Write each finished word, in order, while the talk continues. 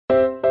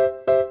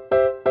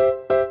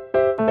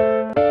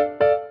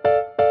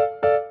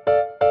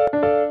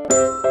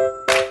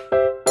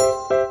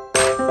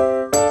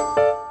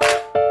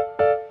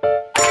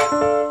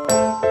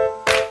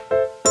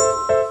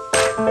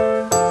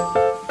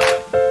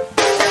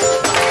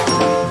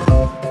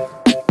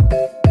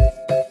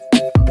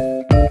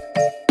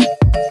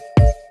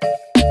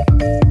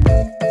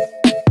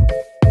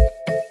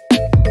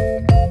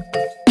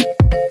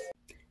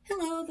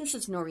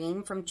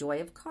Kim from Joy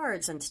of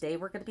Cards, and today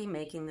we're going to be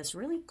making this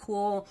really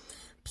cool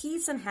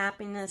Peace and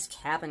Happiness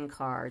cabin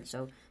card.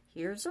 So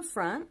here's the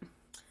front,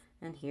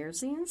 and here's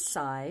the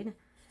inside.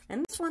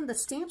 And this one, the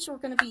stamps we're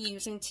going to be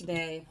using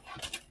today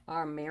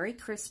are Merry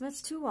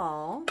Christmas to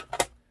All,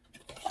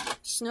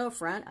 Snow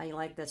Front. I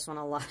like this one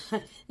a lot.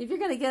 If you're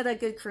going to get a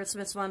good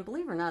Christmas one,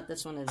 believe it or not,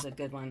 this one is a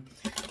good one.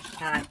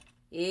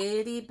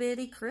 Itty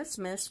Bitty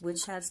Christmas,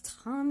 which has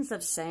tons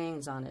of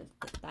sayings on it.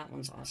 That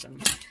one's awesome.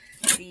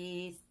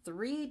 The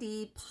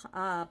 3D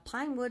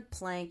Pinewood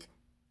Plank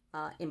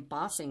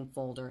embossing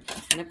folder.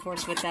 And of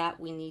course with that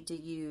we need to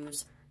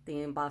use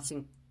the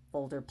embossing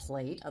folder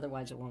plate,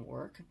 otherwise it won't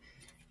work.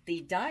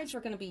 The dies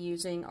we're going to be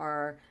using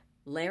are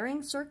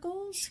layering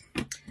circles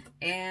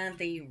and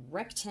the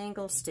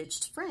rectangle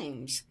stitched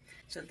frames.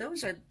 So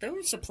those are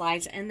those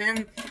supplies. And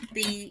then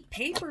the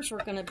papers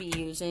we're going to be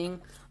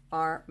using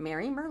are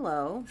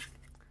MERLOT,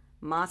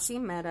 MOSSY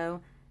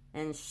Meadow,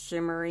 and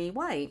Shimmery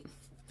White.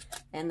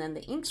 And then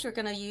the inks we're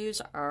going to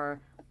use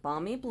are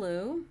Balmy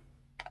Blue,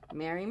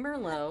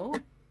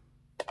 MERLOT,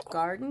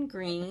 Garden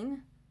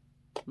Green,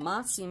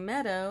 Mossy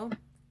Meadow,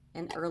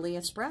 and Early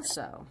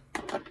Espresso.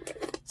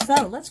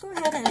 So let's go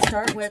ahead and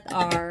start with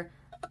our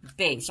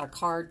base, our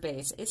card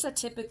base. It's a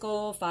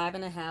typical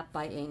 5.5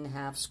 by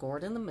 8.5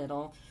 scored in the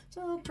middle.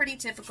 So pretty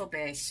typical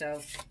base.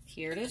 So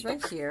here it is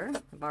right here.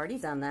 I've already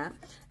done that.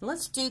 And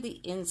let's do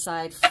the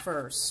inside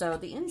first. So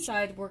the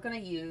inside we're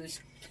going to use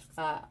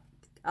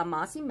a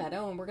Mossy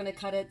Meadow, and we're going to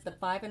cut it the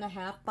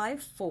 5.5 by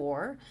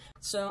 4.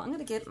 So I'm going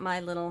to get my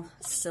little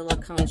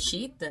silicone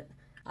sheet that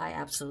I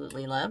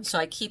absolutely love. So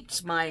I keep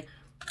my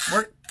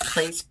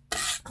workplace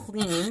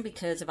clean,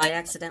 because if I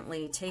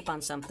accidentally tape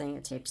on something,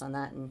 it tapes on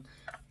that and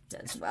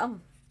does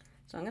well.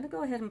 So I'm going to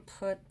go ahead and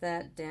put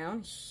that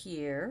down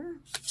here.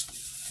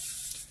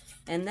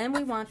 And then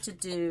we want to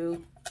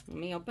do, let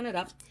me open it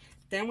up.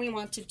 Then we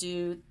want to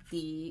do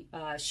the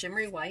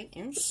shimmery white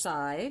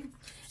inside.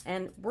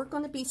 And we're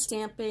going to be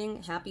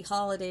stamping Happy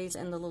Holidays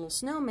and the little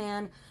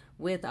snowman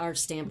with our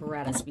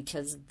Stamparatus,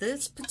 because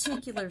this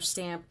particular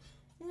stamp,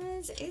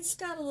 it's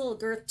got a little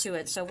girth to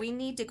it. So we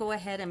need to go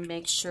ahead and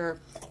make sure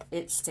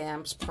it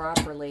stamps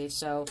properly.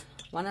 So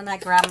why don't I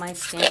grab my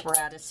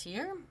Stamparatus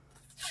here,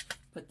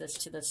 put this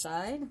to the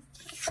side.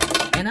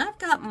 And I've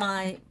got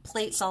my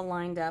plates all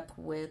lined up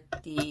with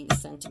the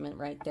sentiment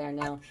right there.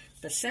 Now,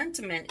 the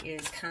sentiment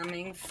is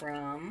coming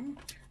from,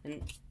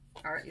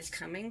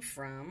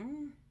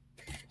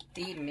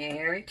 the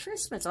Merry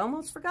Christmas.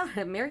 Almost forgot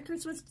it. Merry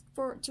Christmas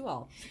to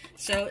all.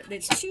 So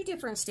it's two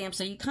different stamps,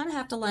 so you kind of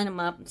have to line them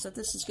up. So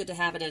this is good to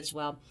have it as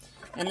well.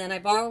 And then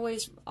I've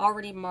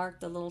already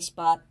marked the little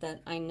spot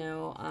that I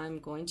know I'm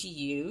going to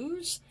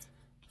use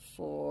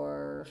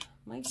for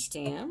my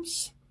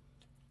stamps.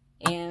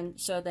 And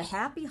so the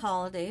Happy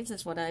Holidays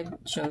is what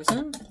I've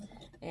chosen.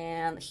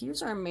 And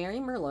here's our Merry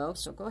Merlot.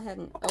 So go ahead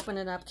and open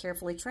it up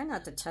carefully. Try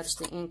not to touch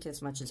the ink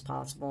as much as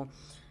possible.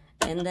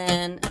 And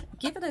then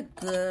give it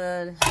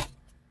a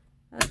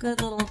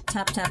good little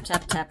tap, tap,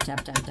 tap, tap,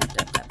 tap, tap, tap,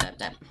 tap, tap, tap,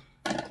 tap.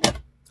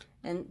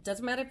 And it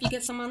doesn't matter if you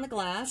get some on the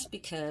glass,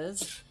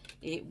 because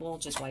it will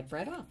just wipe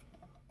right off.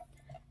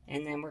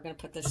 And then we're going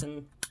to put this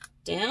in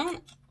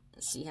down.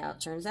 See how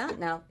it turns out.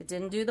 Now, it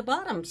didn't do the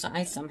bottom, so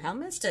I somehow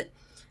missed it.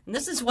 And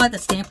this is why the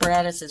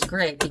Stamparatus is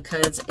great,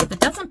 because if it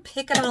doesn't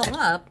pick it all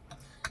up,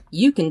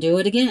 you can do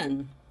it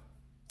again.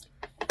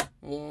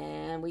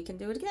 And we can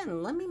do it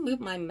again. Let me move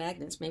my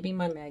magnets. Maybe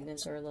my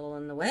magnets are a little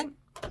in the way.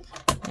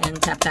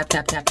 And tap, tap,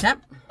 tap, tap,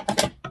 tap.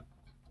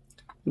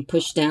 And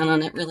push down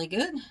on it really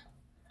good.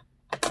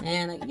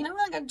 And you know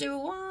what? I'm going to do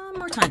it one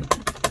more time.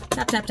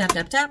 Tap, tap, tap,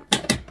 tap, tap.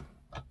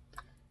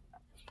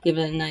 Give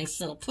it a nice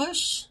little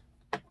push.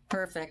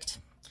 Perfect.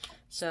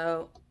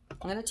 So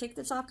I'm going to take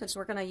this off, because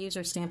we're going to use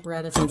our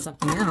Stamparatus in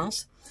something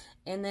else.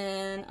 And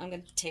then I'm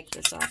going to take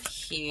this off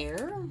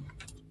here.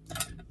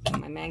 Put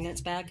my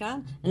magnets back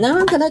on. And now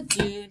I'm going to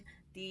do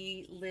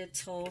the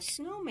little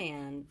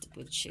snowman,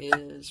 which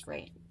is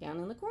right down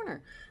in the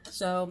corner.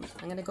 So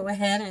I'm going to go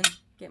ahead and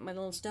get my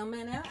little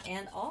snowman out,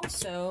 and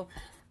also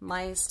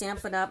my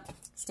Stampin' Up!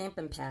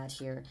 Stampin' pad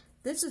here.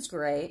 This is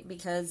great,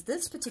 because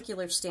this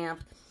particular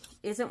stamp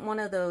isn't one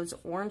of those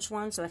orange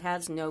ones, so it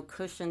has no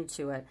cushion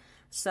to it.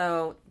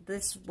 So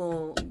this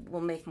will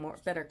make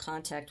better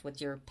contact with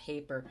your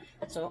paper.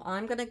 So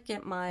I'm going to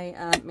get my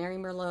Merry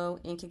Merlot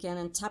ink again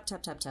and tap,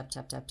 tap, tap, tap,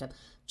 tap, tap, tap.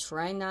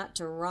 Try not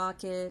to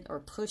rock it or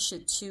push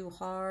it too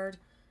hard.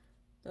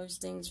 Those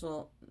things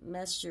will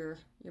mess your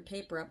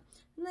paper up.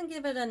 And then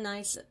give it a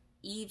nice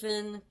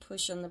even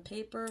push on the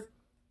paper,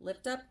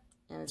 lift up,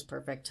 and it's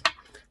perfect.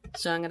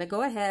 So I'm going to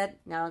go ahead.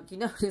 Now, if you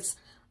notice,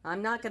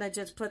 I'm not going to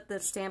just put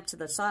this stamp to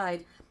the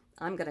side.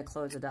 I'm going to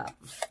close it up,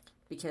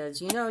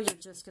 because you know you're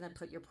just going to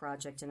put your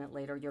project in it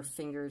later, your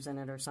fingers in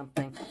it or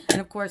something.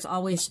 And of course,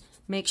 always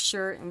make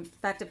sure, in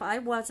fact, if I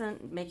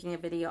wasn't making a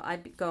video,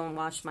 I'd go and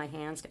wash my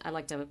hands. I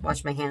like to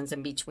wash my hands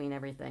in between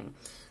everything.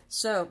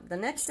 So the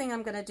next thing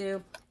I'm going to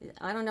do,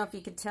 I don't know if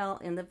you could tell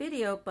in the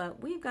video,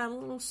 but we've got a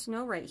little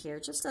snow right here,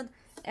 just an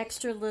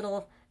extra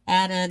little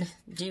added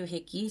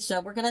doohickey.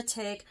 So we're going to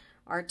take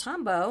our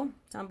Tombow,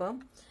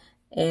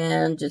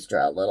 and just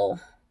draw a little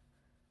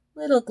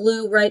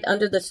glue right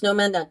under the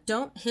snowman. Now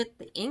don't hit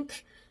the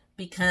ink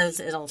because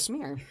it'll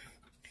smear.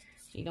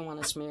 You don't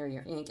want to smear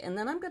your ink. And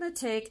then I'm going to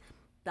take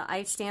the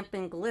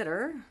STAMPIN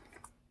glitter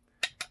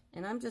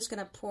and I'm just going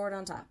to pour it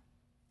on top.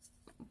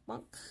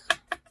 Bunk.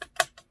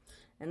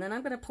 And then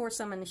I'm going to pour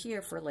some in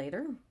here for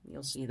later.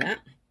 You'll see that.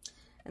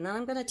 And then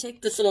I'm going to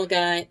take this little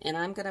guy and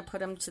I'm going to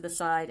put him to the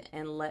side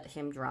and let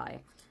him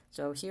dry.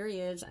 So here he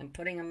is. I'm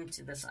putting him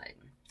to the side.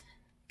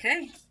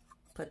 Okay.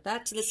 Put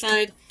that to the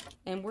side.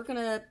 And we're going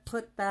to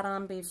put that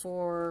on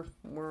before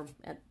we're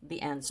at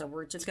the end. So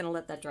we're just going to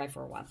let that dry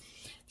for a while.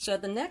 So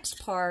the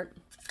next part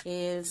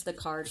is the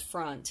card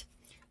front.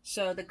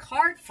 So the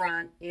card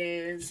front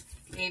is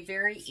a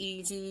very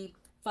easy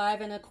 5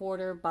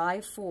 1/4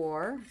 by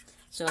 4.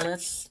 So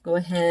let's go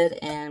ahead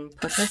and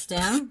put this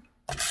down.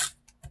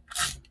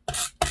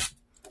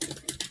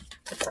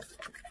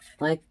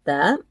 Like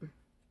that.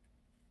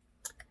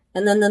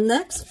 And then the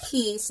next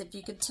piece, if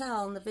you could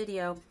tell in the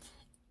video,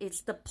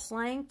 it's the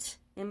planked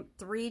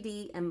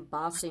 3D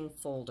embossing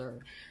folder,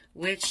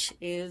 which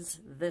is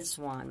this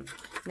one.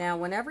 Now,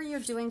 whenever you're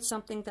doing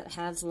something that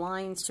has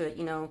lines to it,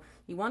 you know,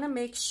 you want to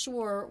make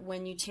sure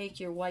when you take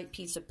your white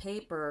piece of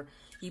paper,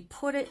 you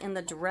put it in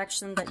the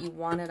direction that you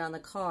want it on the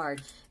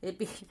card. It'd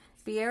be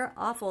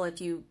awful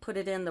if you put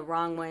it in the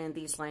wrong way and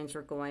these lines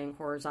are going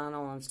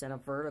horizontal instead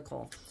of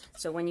vertical.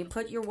 So when you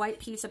put your white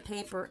piece of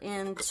paper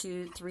in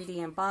to 3D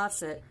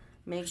emboss it,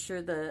 make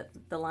sure the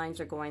lines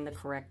are going the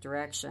correct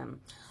direction.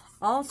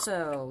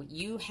 Also,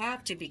 you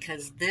have to,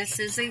 because this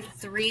is a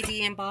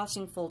 3D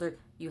embossing folder,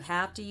 you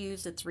have to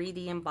use the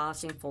 3D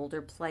embossing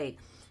folder plate.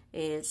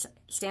 It's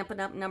Stampin'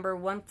 Up! Number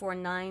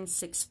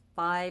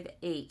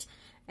 149658.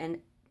 And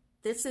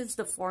this is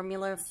the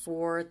formula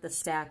for the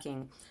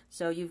stacking.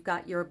 So you've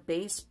got your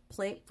base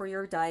plate for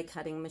your die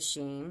cutting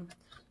machine.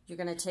 You're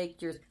going to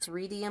take your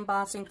 3D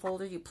embossing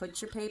folder, you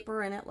put your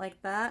paper in it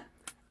like that,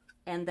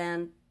 and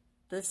then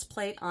this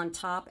plate on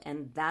top,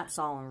 and that's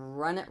all, and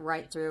run it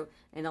right through,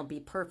 and it'll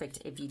be perfect.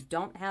 If you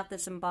don't have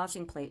this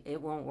embossing plate,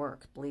 it won't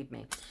work, believe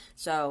me.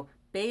 So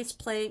base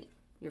plate,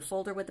 your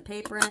folder with the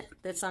paper in it,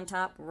 this on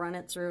top, run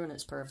it through, and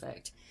it's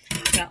perfect.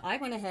 So I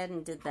went ahead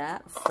and did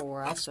that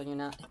for us, so you're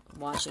not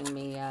watching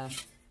me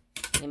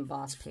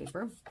emboss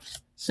paper.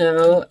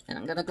 So, and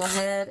I'm going to go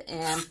ahead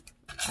and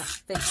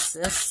fix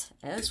this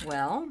as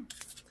well.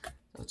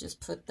 We'll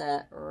just put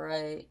that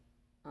right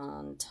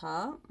on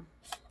top.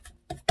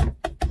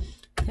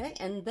 Okay,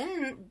 and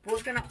then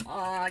we're going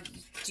to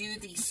do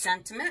the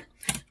sentiment,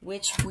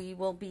 which we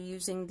will be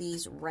using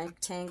these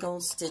rectangle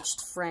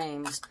stitched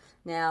frames.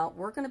 Now,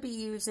 we're going to be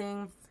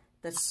using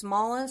the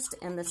smallest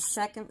and the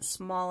second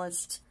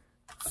smallest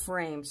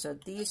frame. So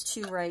these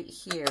two right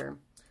here.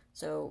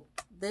 So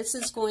this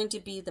is going to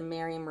be the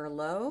Mary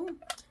Merlot,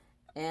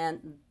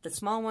 and the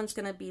small one's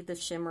going to be the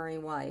Shimmery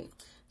White.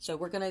 So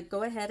we're going to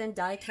go ahead and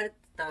die cut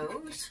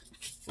those,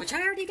 which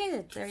I already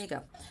did. There you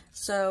go.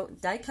 So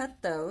die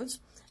cut those.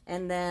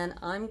 And then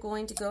I'm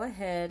going to go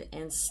ahead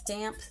and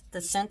stamp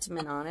the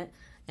sentiment on it.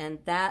 And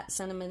that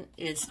sentiment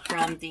is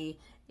from the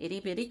Itty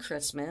Bitty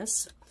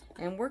Christmas.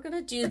 And we're going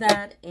to do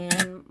that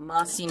in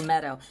Mossy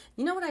Meadow.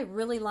 You know what I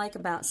really like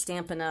about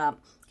Stampin' Up?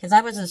 Because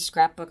I was a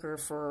scrapbooker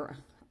for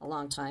a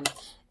long time.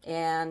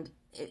 And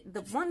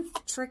the one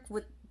trick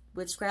with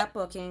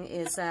scrapbooking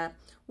is that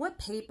what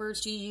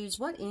papers do you use?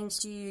 What inks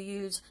do you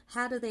use?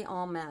 How do they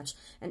all match?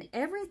 And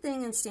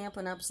everything in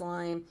Stampin' Up's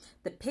line,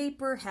 the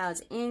paper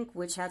has ink,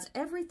 which has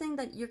everything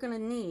that you're going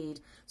to need.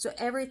 So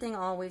everything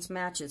always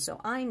matches. So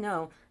I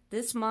know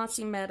this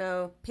Mossy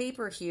Meadow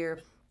paper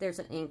here, there's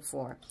an ink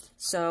for.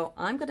 So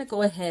I'm going to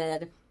go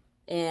ahead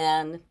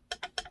and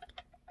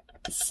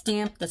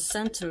stamp the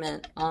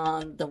sentiment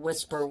on the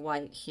Whisper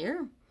White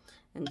here.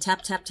 And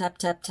tap, tap, tap,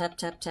 tap, tap,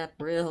 tap, tap,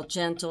 real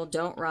gentle.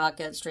 Don't rock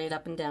it, straight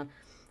up and down.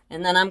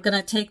 And then I'm going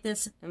to take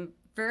this and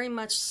very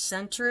much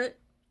center it,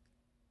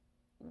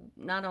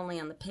 not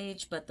only on the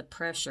page, but the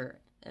pressure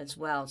as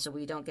well, so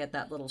we don't get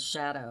that little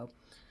shadow.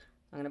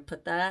 I'm going to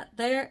put that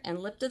there and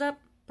lift it up.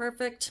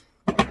 Perfect.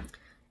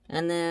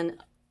 And then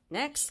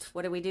next,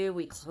 what do?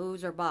 We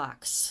close our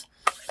box.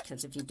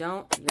 Because if you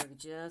don't, you're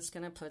just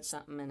going to put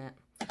something in it.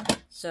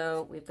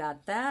 So we've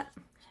got that.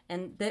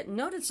 And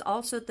notice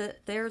also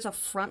that there's a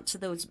front to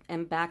those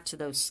and back to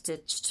those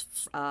stitched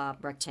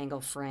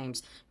rectangle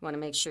frames. You want to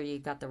make sure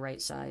you've got the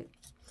right side.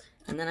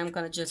 And then I'm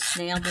going to just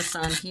nail this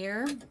on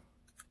here.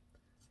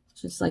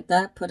 Just like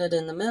that. Put it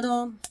in the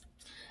middle.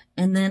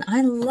 And then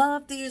I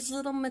love these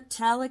little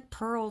metallic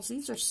pearls.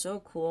 These are so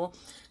cool.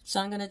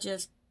 So I'm going to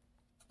just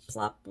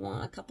plop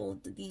a couple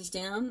of these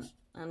down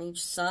on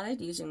each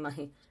side using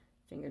my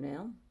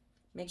fingernail.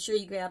 Make sure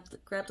you grab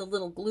the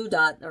little glue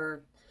dot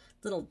or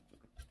little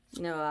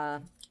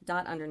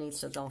dot underneath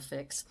so they'll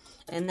fix.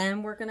 And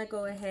then we're going to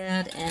go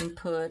ahead and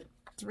put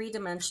 3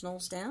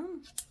 dimensionals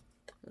down.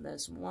 So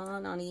there's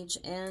one on each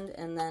end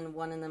and then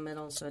one in the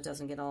middle so it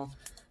doesn't get all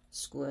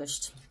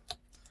squished.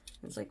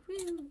 It's like,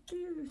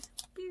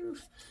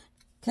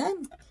 okay.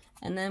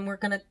 And then we're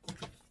going to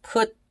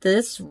put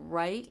this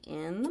right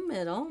in the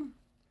middle,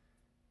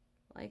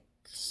 like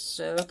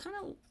so kind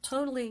of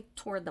totally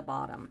toward the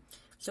bottom.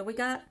 So we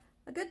got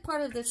a good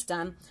part of this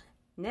done.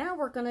 Now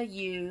we're going to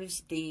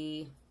use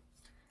the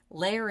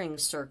layering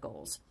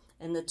circles.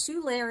 And the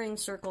two layering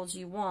circles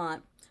you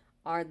want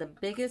are the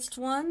biggest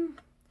one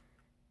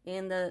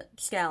in the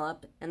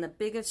scallop and the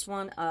biggest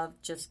one of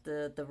just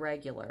the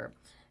regular.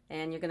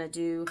 And you're going to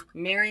do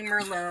Merry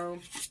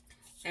Merlot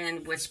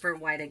and Whisper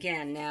White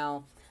again.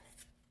 Now,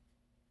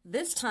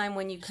 this time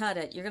when you cut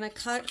it, you're going to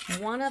cut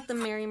one of the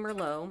Merry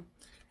Merlot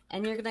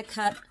and you're going to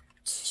cut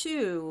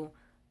two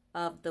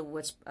of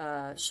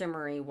the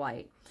Shimmery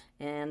White.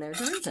 And there's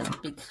a reason,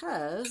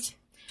 because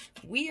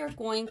we are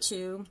going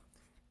to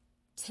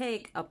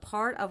take a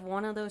part of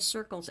one of those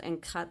circles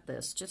and cut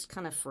this, just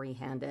kind of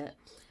freehand it.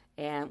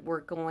 And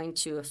we're going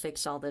to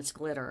affix all this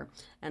glitter.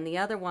 And the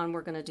other one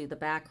we're going to do the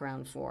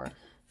background for.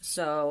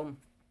 So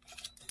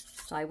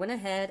I went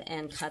ahead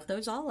and cut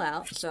those all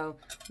out. So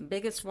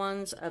biggest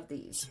ones of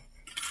these.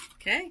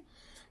 Okay.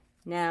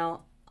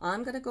 Now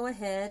I'm going to go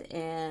ahead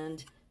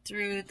and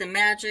through the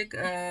magic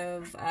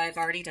of, I've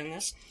already done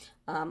this,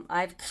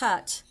 I've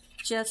cut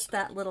just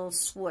that little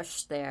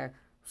swoosh there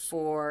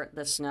for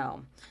the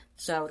snow.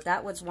 So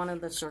that was one of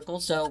the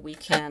circles. So we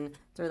can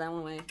throw that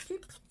one away.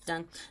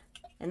 Done.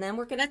 And then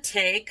we're going to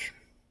take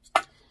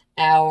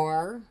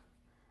our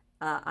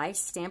ice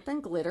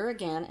Stampin' glitter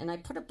again. And I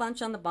put a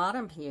bunch on the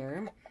bottom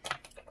here.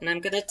 And I'm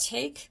going to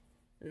take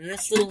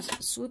this little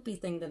swoopy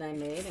thing that I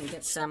made and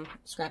get some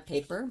scrap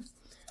paper.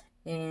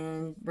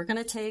 And we're going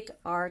to take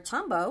our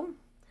Tombow.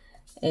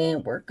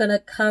 And we're going to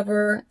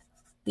cover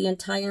the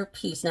entire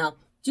piece. Now,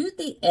 do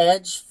the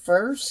edge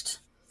first.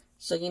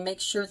 So you make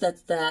sure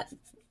that that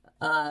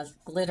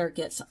glitter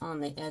gets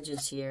on the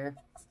edges here.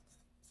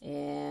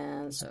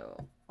 And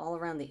so all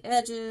around the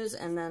edges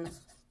and then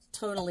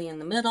totally in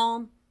the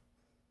middle.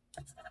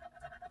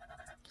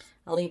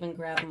 I'll even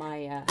grab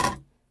my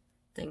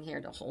thing here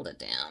to hold it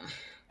down.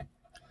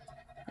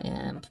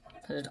 And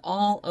put it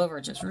all over.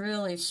 Just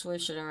really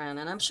swish it around.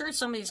 And I'm sure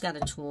somebody's got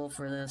a tool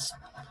for this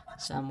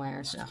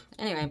somewhere. So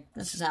anyway,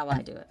 this is how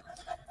I do it.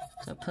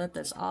 So put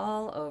this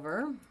all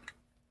over.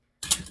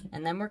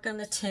 And then we're going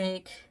to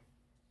take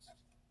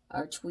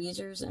our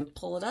tweezers and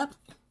pull it up.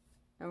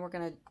 And we're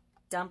going to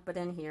dump it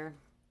in here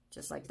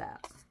just like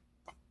that.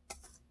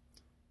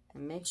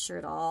 And make sure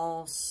it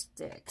all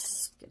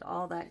sticks. Get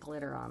all that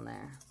glitter on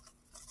there.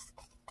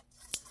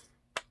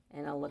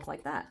 And it'll look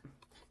like that.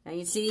 Now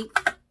you see,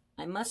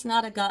 I must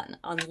not have gotten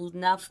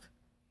enough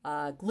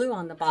glue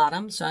on the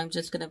bottom, so I'm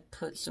just going to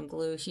put some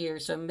glue here.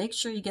 So make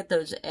sure you get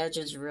those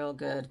edges real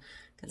good,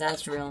 because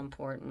that's real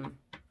important.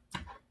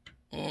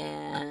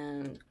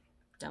 And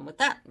done with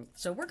that.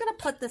 So we're going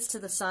to put this to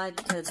the side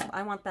because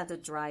I want that to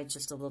dry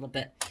just a little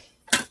bit.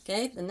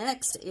 Okay, the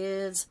next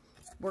is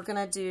we're going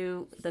to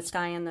do the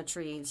sky and the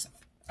trees.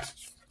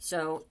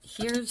 So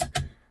here's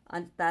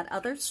that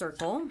other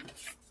circle.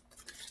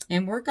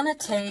 And we're going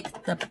to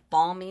take the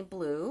Balmy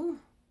Blue.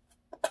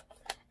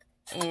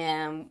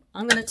 And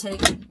I'm going to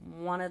take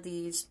one of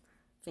these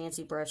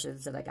fancy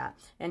brushes that I got.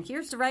 And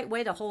here's the right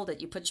way to hold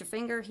it. You put your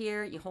finger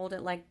here, you hold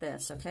it like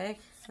this, okay?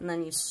 And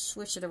then you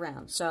swish it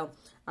around. So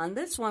on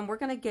this one, we're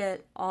going to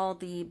get all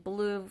the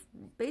blue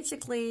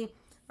basically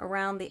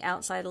around the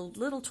outside, a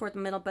little toward the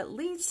middle, but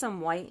leave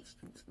some white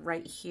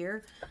right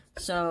here.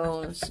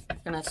 So I'm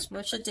going to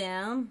smush it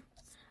down.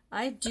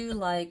 I do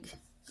like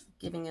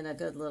giving it a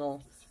good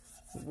little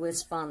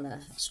wisp on the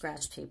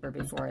scratch paper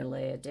before I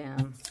lay it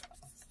down.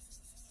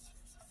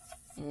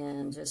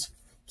 And just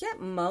get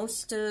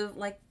most of,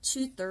 like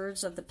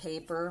 2/3 of the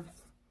paper,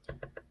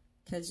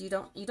 because you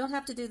don't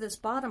have to do this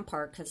bottom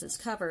part because it's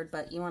covered,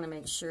 but you want to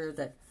make sure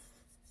that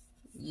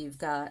you've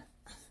got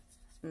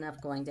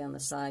enough going down the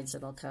sides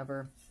that'll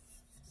cover.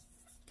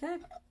 Okay,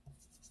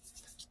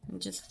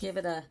 and just give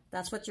it a,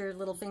 that's what your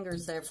little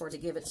finger's there for, to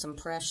give it some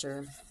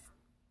pressure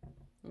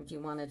if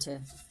you wanted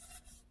to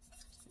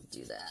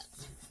do that.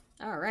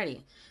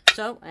 Alrighty,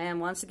 so,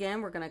 and once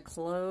again, we're going to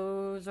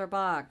close our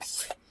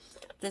box.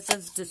 This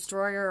is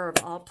Destroyer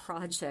of All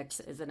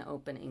Projects is an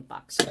opening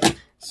box.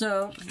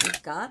 So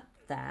we've got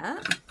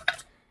that.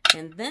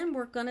 And then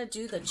we're going to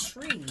do the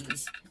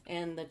trees.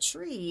 And the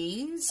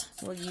trees,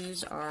 we'll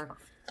use our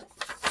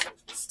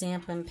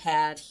Stampin'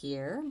 pad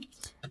here.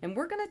 And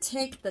we're going to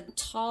take the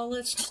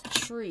tallest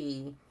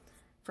tree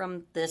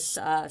from this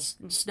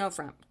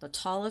snowfront. The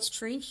tallest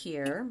tree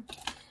here.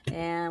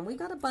 And we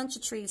got a bunch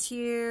of trees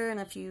here and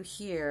a few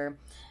here.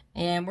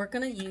 And we're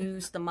going to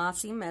use the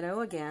Mossy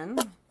Meadow again.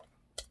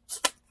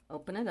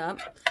 Open it up,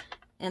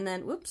 and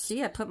then, whoops,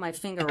 see, I put my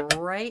finger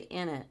right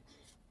in it.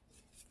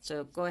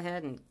 So go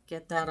ahead and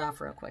get that off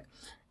real quick.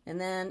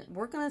 And then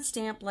we're going to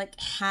stamp like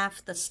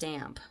half the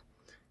stamp.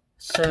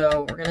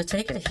 So we're going to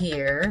take it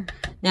here.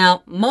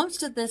 Now,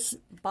 most of this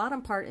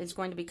bottom part is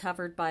going to be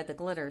covered by the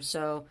glitter.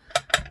 So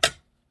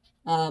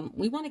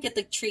we want to get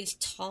the trees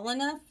tall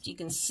enough you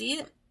can see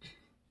it,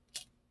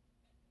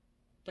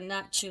 but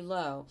not too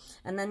low.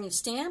 And then you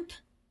stamp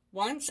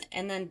once,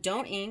 and then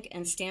don't ink,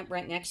 and stamp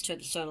right next to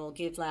it so it'll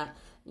give that,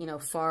 you know,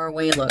 far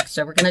away look.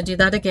 So we're going to do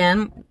that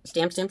again.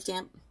 Stamp, stamp,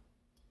 stamp.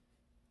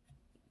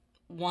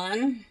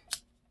 one,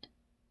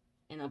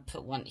 and I'll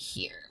put one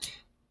here.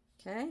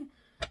 Okay,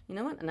 you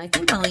know what? And I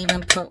think I'll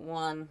even put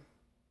one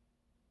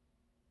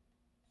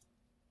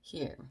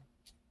here.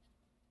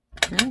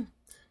 Okay,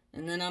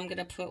 and then I'm going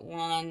to put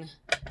one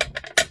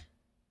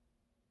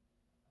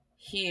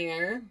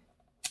here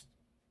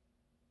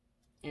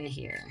and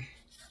here.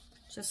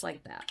 Just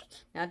like that.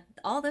 Now,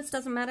 all this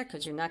doesn't matter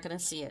because you're not going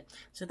to see it.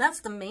 So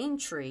that's the main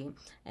tree.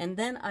 And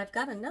then I've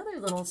got another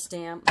little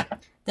stamp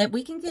that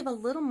we can give a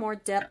little more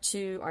depth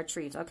to our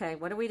trees. Okay,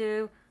 what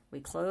do? We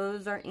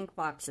close our ink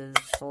boxes,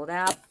 pull it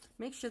out,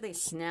 make sure they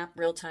snap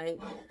real tight.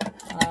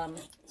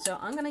 So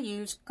I'm going to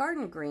use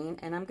garden green,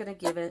 and I'm going to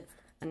give it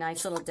a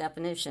nice little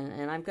definition.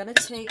 And I'm going to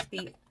take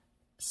the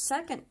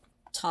second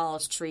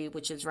tallest tree,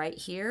 which is right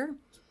here,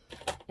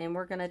 and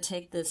we're going to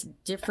take this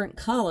different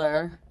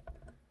color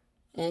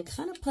and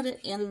kind of put it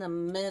in the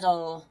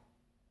middle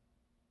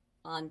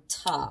on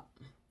top.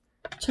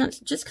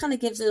 Just kind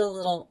of gives it a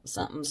little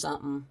something,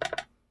 something.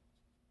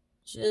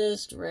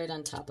 Just right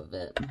on top of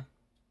it.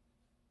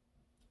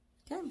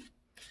 Okay.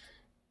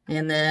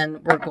 And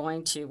then we're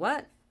going to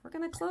what? We're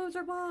going to close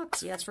our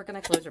box. Yes, we're going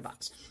to close our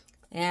box.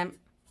 And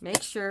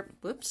make sure,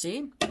 whoops,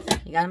 see?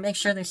 You got to make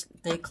sure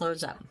they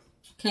close up.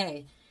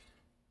 Okay.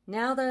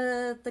 Now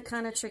the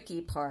kind of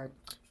tricky part.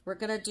 We're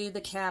going to do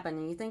the cabin,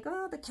 and you think,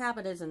 oh, the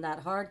cabin isn't that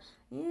hard.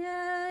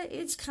 Yeah,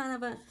 it's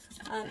kind of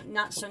a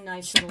not so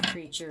nice little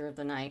creature of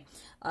the night.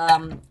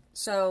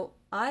 So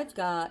I've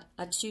got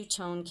a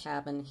two-tone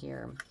cabin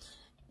here.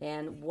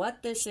 And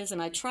what this is,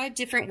 and I tried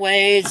different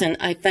ways, and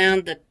I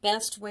found the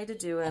best way to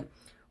do it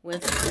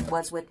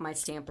was with my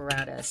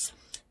Stamparatus.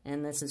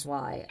 And this is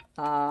why.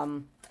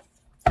 And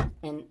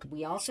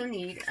we also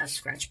need a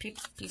scratch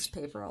piece of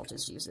paper. I'll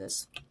just use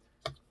this.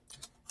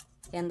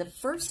 And the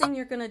first thing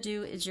you're going to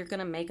do is you're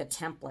going to make a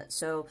template.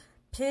 So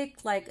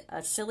pick like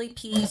a silly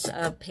piece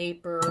of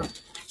paper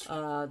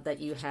that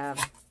you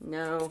have.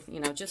 No, you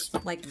know,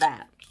 just like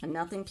that. A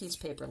nothing piece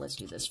of paper. Let's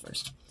do this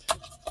first.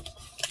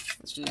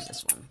 Let's use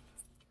this one.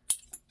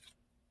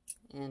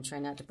 And try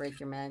not to break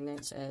your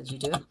magnets as you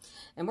do it.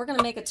 And we're going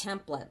to make a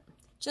template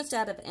just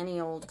out of any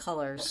old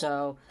color.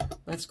 So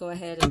let's go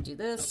ahead and do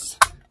this.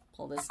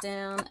 Pull this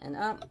down and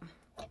up.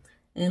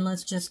 And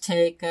let's just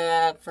take,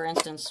 for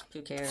instance,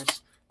 who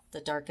cares? The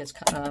darkest,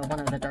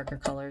 one of the darker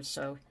colors.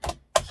 So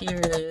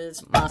here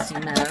is Mossy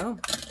Meadow.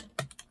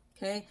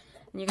 Okay,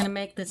 and you're going to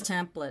make this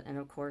template, and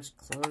of course,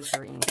 close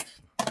your ink.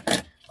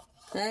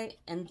 Okay,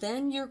 and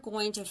then you're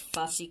going to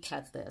fussy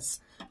cut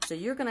this. So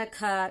you're going to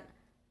cut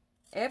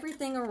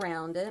everything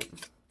around it,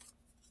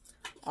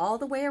 all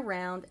the way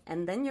around,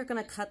 and then you're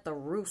going to cut the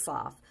roof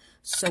off.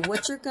 So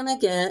what you're going to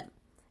get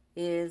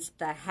is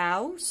the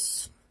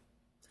house,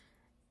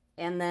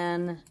 and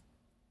then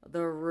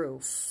the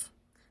roof.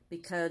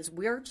 Because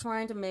we're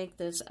trying to make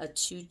this a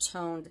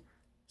two-toned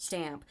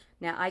stamp.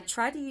 Now, I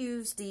tried to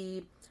use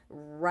the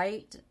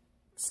right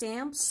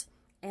stamps,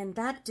 and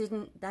that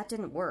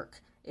didn't work.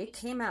 It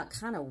came out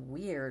kind of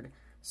weird.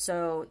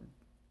 So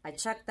I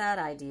checked that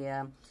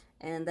idea,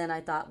 and then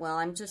I thought, well,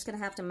 I'm just going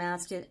to have to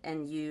mask it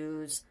and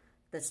use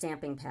the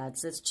stamping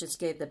pads. This just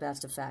gave the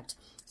best effect.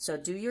 So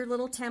do your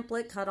little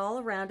template, cut all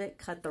around it,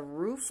 cut the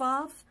roof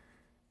off,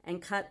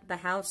 and cut the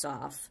house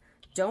off.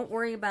 Don't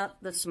worry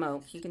about the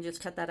smoke. You can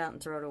just cut that out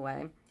and throw it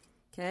away.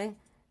 Okay?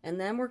 And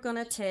then we're going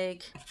to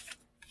take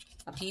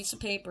a piece of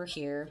paper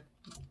here,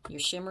 your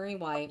shimmery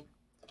white.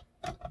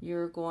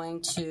 You're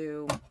going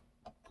to,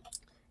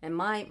 and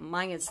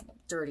mine is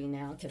dirty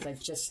now because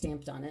I've just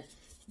stamped on it.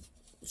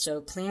 So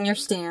clean your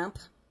stamp.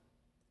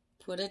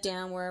 Put it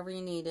down wherever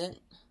you need it.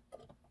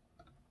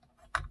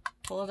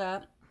 Pull it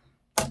up.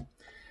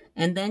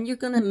 And then you're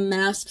going to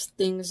mask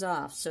things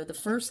off. So the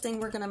first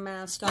thing we're going to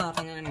mask off,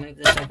 I'm going to move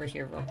this over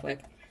here real quick,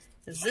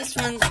 is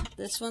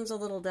this one's a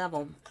little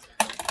devil.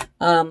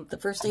 The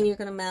first thing you're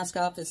going to mask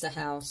off is the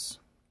house.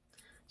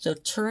 So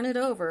turn it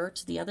over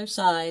to the other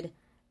side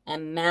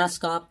and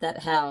mask off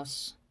that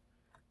house.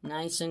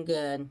 Nice and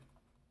good.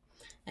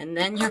 And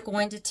then you're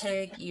going to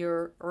take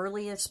your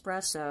early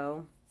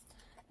espresso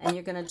and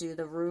you're going to do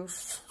the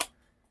roof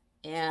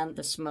and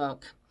the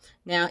smoke.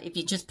 Now, if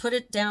you just put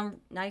it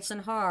down nice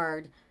and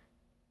hard,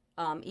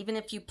 even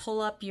if you pull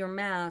up your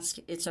mask,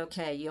 it's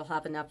okay. You'll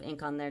have enough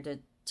ink on there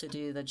to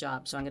do the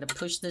job. So I'm going to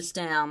push this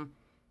down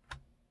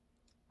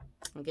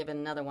and give it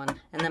another one.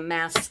 And the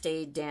mask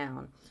stayed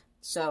down.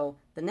 So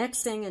the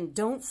next thing, and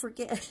don't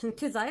forget,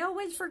 because I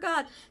always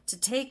forgot to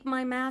take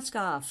my mask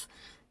off.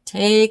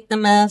 Take the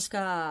mask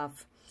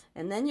off.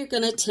 And then you're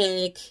going to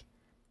take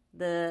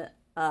the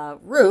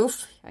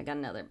roof. I got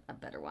a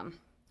better one.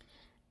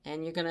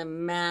 And you're going to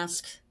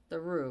mask the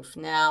roof.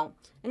 Now,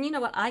 and you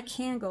know what? I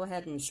can go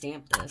ahead and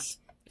stamp this.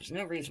 There's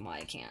no reason why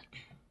I can't.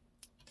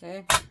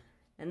 Okay.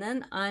 And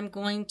then I'm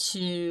going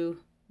to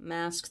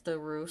mask the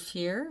roof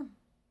here.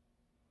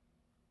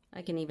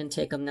 I can even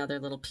take another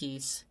little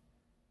piece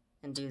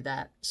and do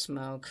that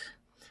smoke.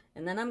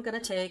 And then I'm going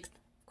to take,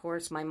 of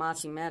course, my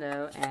Mossy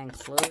Meadow and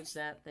close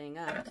that thing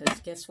up.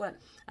 Because guess what?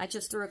 I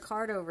just threw a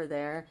card over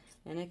there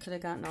and it could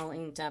have gotten all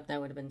inked up.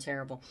 That would have been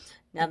terrible.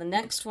 Now the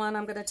next one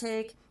I'm going to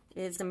take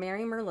is the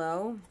Mary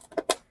Merlot.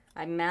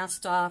 I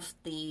masked off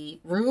the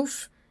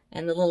roof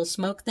and the little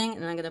smoke thing,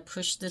 and I'm going to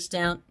push this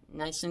down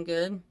nice and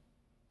good.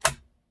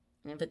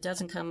 And if it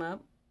doesn't come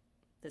up,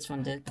 this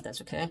one did, but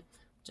that's okay.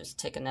 Just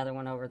take another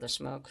one over the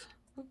smoke.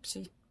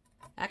 Oopsie.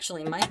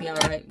 Actually, it might be all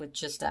right with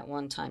just that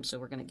one time, so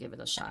we're going to give it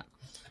a shot.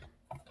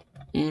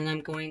 And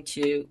I'm going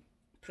to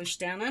push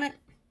down on it.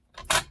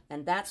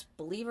 And that's,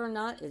 believe it or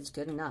not, is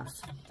good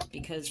enough.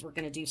 Because we're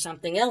going to do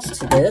something else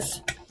to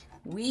this.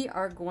 We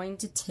are going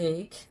to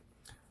take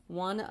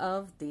one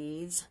of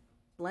these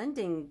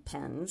blending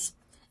pens,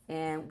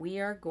 and we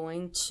are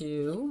going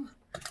to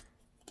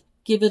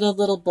give it a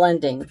little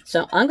blending.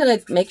 So I'm going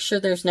to make sure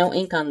there's no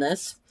ink on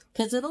this,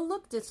 because it'll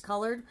look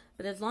discolored,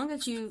 but as long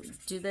as you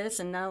do this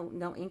and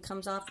no ink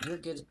comes off, you're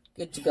good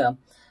to go.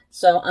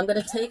 So I'm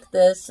going to take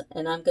this,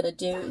 and I'm going to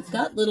do, it's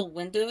got little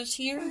windows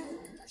here,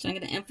 so I'm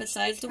going to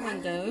emphasize the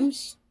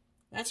windows.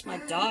 That's my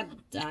dog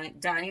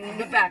dying in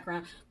the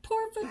background.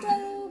 Poor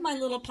Fido, my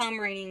little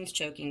Pomeranian's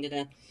choking to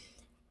death.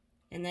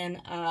 And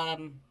then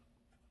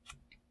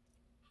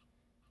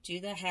do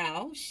the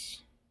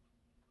house,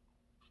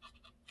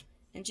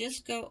 and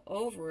just go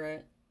over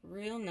it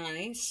real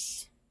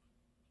nice.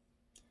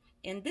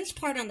 And this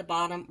part on the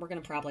bottom, we're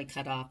going to probably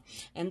cut off.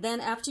 And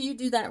then after you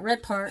do that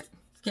red part,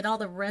 get all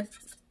the red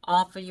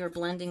off of your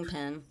blending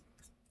pen.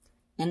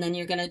 And then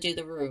you're going to do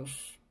the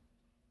roof.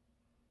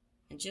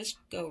 And just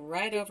go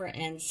right over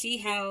and see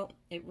how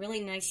it really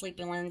nicely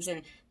blends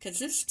in. Because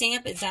this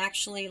stamp is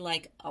actually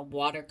like a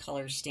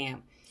watercolor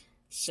stamp.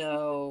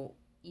 So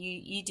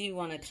you do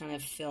want to kind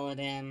of fill it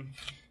in.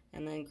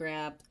 And then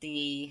grab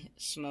the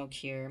smoke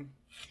here.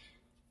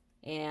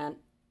 And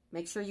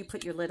make sure you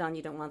put your lid on.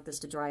 You don't want this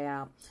to dry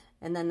out.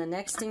 And then the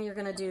next thing you're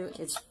going to do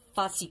is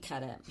fussy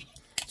cut it.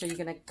 So you're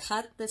going to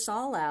cut this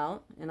all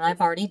out. And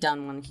I've already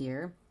done one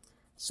here.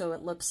 So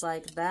it looks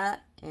like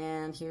that.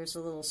 And here's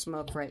a little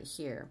smoke right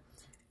here.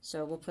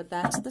 So we'll put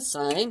that to the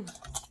side.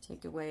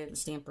 Take away the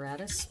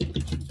Stamparatus.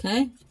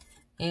 Okay.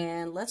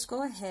 And let's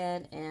go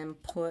ahead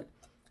and put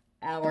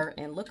our,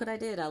 and look what I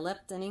did. I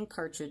left an ink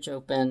cartridge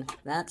open.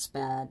 That's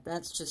bad.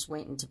 That's just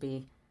waiting to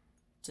be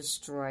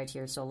destroyed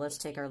here. So let's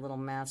take our little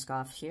mask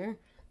off here.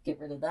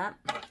 Get rid of that.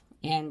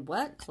 And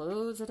what?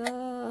 Close it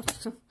up.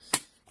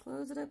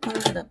 Close it up,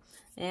 close it up.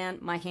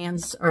 And my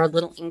hands are a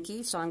little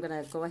inky, so I'm going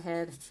to go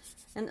ahead.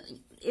 And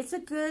it's a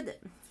good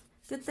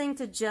thing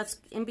to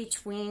just, in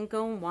between,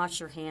 go and wash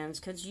your hands,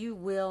 because you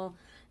will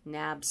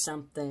nab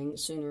something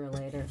sooner or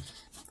later.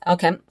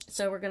 Okay,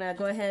 so we're going to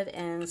go ahead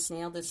and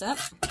snail this up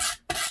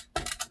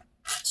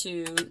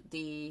to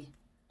the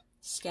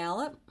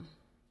scallop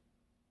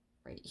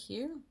right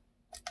here.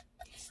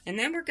 And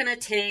then we're going to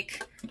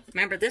take,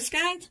 remember this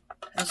guy?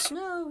 The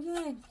snow,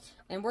 yay.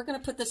 And we're going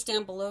to put this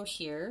down below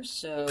here.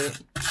 So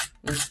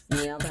let's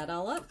nail that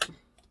all up.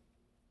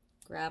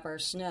 Grab our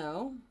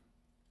snow.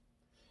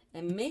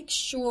 And make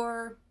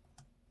sure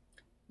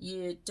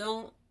you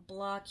don't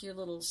block your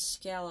little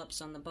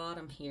scallops on the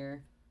bottom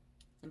here.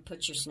 And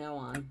put your snow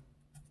on.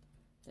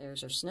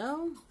 There's our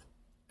snow.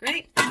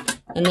 Great.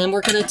 And then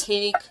we're going to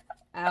take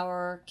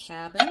our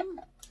cabin.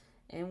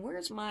 And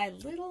where's my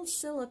little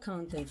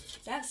silicone thing?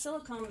 That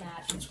silicone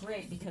mat is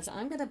great because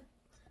I'm gonna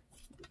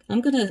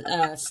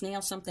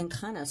snail something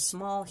kind of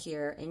small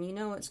here, and you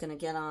know it's gonna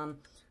get on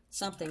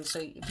something. So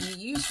if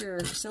you use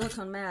your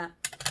silicone mat,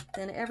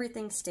 then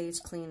everything stays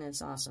clean and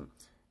it's awesome.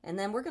 And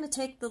then we're gonna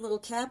take the little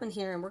cabin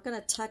here and we're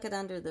gonna tuck it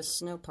under the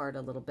snow part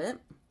a little bit.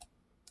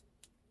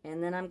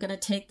 And then I'm gonna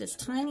take this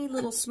tiny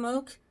little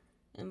smoke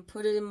and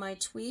put it in my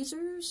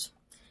tweezers.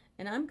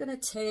 And I'm gonna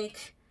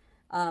take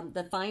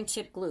the fine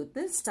tip glue.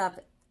 This stuff,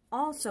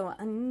 also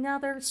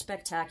another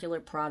spectacular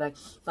product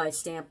by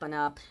Stampin'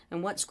 Up.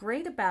 And what's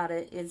great about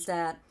it is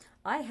that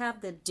I have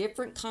the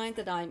different kind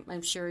that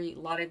I'm sure a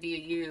lot of you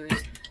use.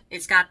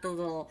 It's got the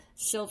little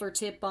silver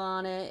tip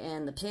on it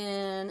and the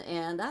pin,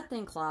 and that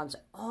thing clogs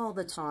all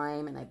the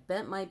time. And I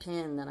bent my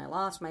pin, then I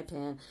lost my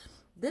pin.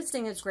 This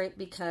thing is great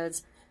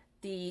because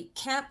the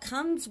cap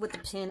comes with the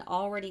pin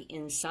already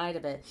inside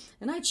of it.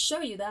 And I'd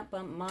show you that,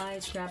 but my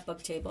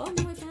scrapbook table, oh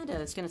no, I found it. I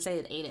was going to say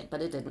it ate it,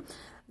 but it didn't.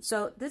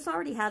 So this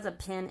already has a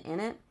pin in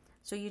it.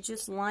 So you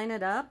just line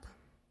it up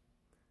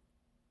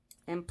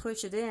and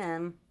push it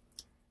in,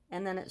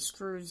 and then it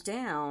screws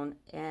down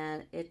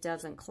and it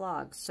doesn't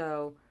clog.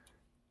 So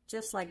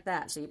just like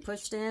that. So you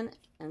push it in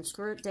and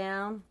screw it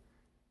down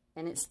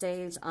and it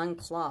stays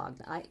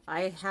unclogged.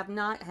 I have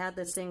not had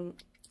this thing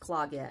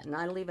clog yet, and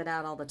I leave it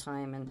out all the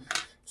time, and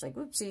it's like,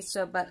 whoopsie.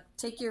 So, but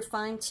take your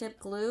fine tip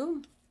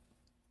glue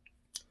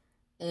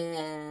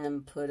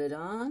and put it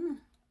on.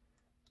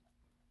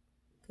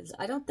 Because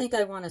I don't think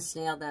I want to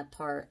snail that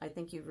part. I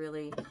think you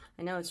really,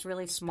 I know it's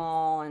really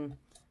small, and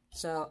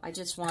so I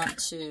just want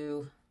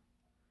to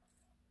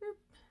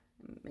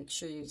make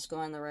sure it's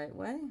going the right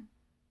way.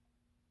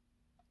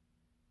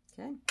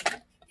 Okay.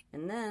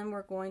 And then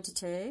we're going to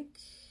take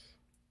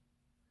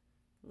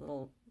a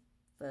little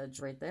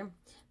fudge right there.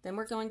 Then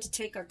we're going to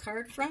take our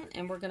card front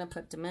and we're going to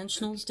put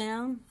dimensionals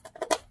down.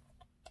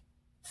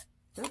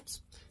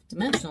 Oops.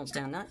 dimensionals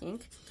down, not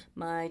ink.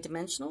 My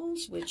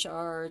dimensionals, which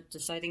are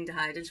deciding to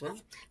hide as well.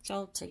 So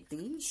I'll take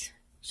these,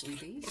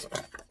 these,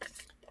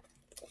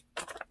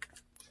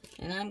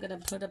 and I'm going to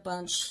put a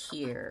bunch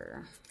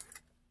here.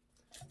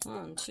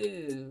 1,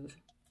 2,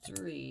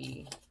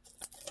 3,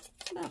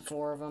 about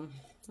 4 of them.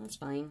 That's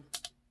fine.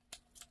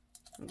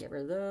 Get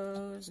rid of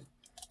those,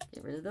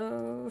 get rid of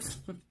those,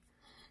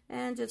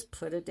 and just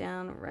put it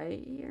down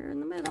right here in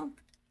the middle.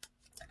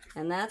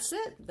 And that's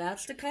it.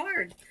 That's the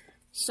card.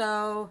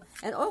 So,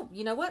 and oh,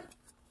 you know what?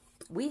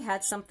 We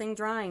had something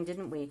drying,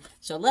 didn't we?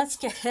 So let's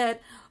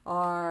get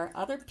our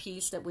other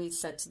piece that we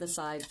set to the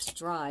side to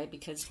dry,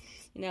 because,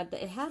 you know,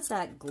 it has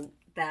that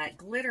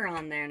glitter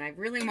on there, and I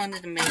really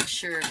wanted to make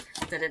sure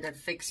that it had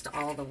fixed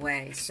all the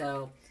way.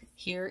 So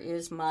here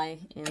is my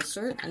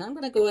insert, and I'm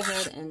going to go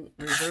ahead and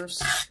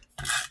reverse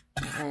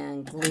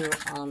and glue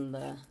on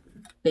the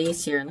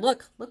base here. And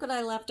look what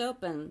I left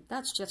open.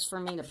 That's just for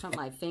me to put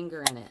my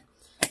finger in it,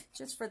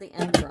 just for the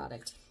end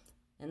product.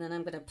 And then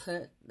I'm going to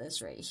put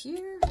this right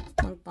here,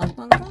 bonk, bonk,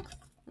 bonk, bonk,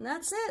 and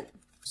that's it.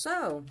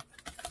 So,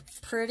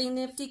 pretty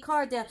nifty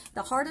card.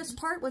 The hardest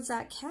part was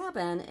that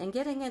cabin and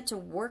getting it to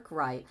work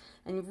right.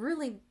 And you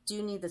really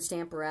do need the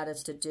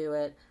Stamparatus to do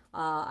it.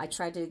 I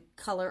tried to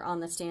color on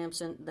the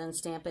stamps and then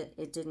stamp it.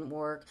 It didn't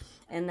work.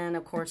 And then,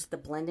 of course, the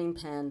blending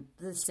pen.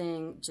 This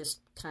thing just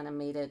kind of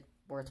made it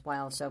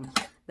worthwhile. So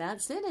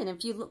that's it. And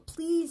if you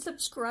please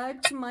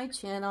subscribe to my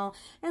channel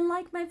and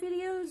like my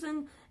videos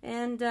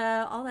and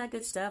all that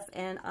good stuff.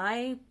 And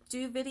I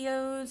do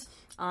videos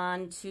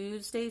on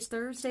Tuesdays,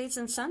 Thursdays,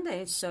 and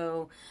Sundays.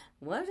 So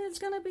what is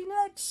going to be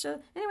next?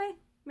 So anyway,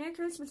 Merry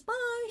Christmas.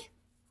 Bye.